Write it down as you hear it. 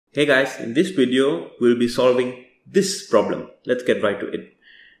Hey guys, in this video we'll be solving this problem. Let's get right to it.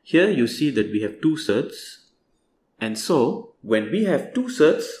 Here you see that we have two surds, and so when we have two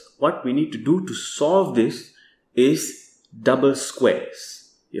surds, what we need to do to solve this is double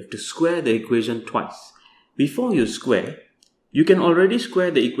squares. You have to square the equation twice. Before you square, you can already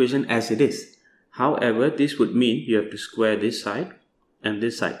square the equation as it is. However, this would mean you have to square this side and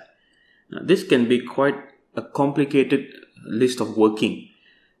this side. Now, this can be quite a complicated list of working.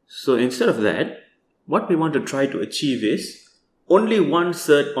 So instead of that, what we want to try to achieve is only one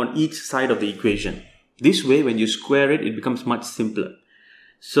surd on each side of the equation. This way, when you square it, it becomes much simpler.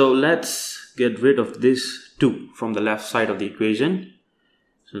 So let's get rid of this 2 from the left side of the equation.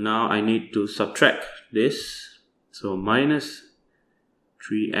 So now I need to subtract this. So minus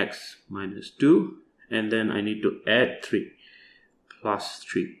 3x minus 2, and then I need to add 3 plus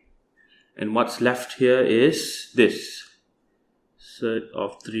 3. And what's left here is this. Surd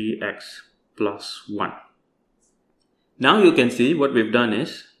of 3x plus 1. Now you can see what we've done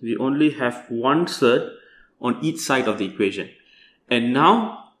is we only have one surd on each side of the equation, and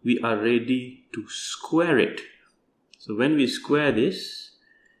now we are ready to square it. So when we square this,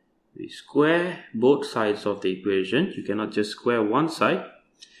 we square both sides of the equation. You cannot just square one side.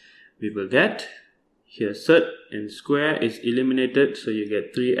 We will get here surd and square is eliminated, so you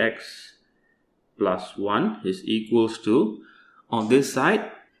get 3x plus 1 is equals to, on this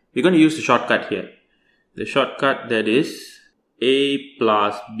side, we're going to use the shortcut here. The shortcut, that is a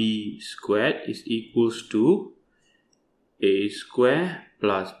plus b squared is equals to a square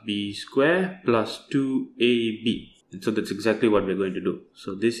plus b square plus 2ab. And so that's exactly what we're going to do.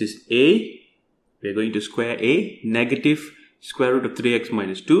 So this is a, we're going to square a, negative square root of 3x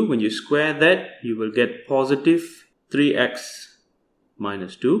minus 2. When you square that, you will get positive 3x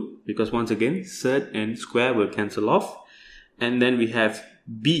minus 2, because once again, surd and square will cancel off. And then we have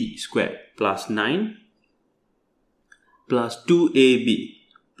b squared plus 9 plus 2ab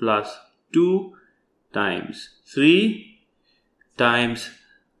plus 2 times 3 times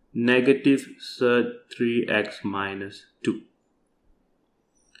negative surd 3x minus 2.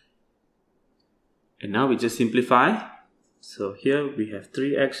 And now we just simplify. So here we have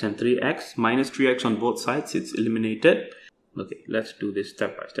 3x and 3x, minus 3x on both sides, it's eliminated. Okay, let's do this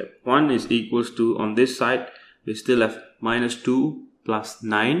step by step. 1 is equals to, on this side, we still have minus 2 plus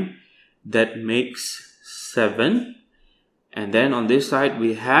 9, that makes 7. And then on this side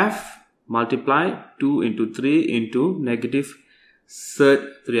we have multiply 2 into 3 into negative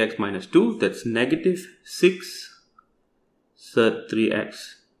surd 3x minus 2, that's negative 6 surd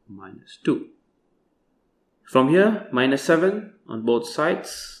 3x minus 2. From here, minus 7 on both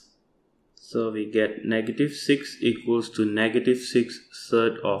sides, so we get negative 6 equals to negative 6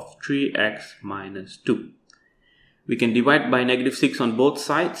 surd of 3x minus 2. We can divide by negative 6 on both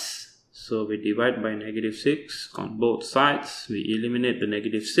sides. So we divide by negative 6 on both sides. We eliminate the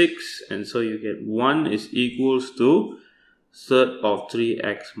negative 6. And so you get 1 is equals to surd of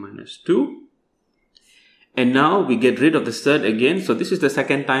 3x minus 2. And now we get rid of the surd again. So this is the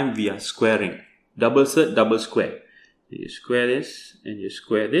second time we are squaring. Double surd, double square. You square this and you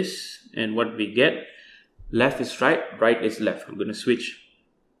square this. And what we get, left is right, right is left. I'm going to switch.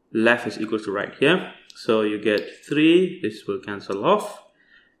 Left is equals to right here. So you get 3, this will cancel off,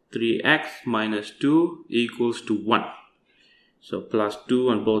 3x minus 2 equals to 1. So plus 2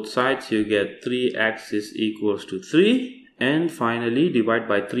 on both sides, you get 3x is equals to 3. And finally divide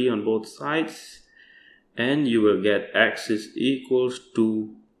by 3 on both sides, and you will get x is equals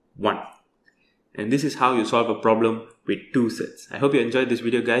to 1. And this is how you solve a problem with two surds. I hope you enjoyed this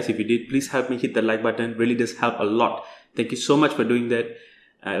video, guys. If you did, please help me hit the like button. It really does help a lot. Thank you so much for doing that.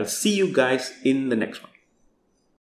 I'll see you guys in the next one.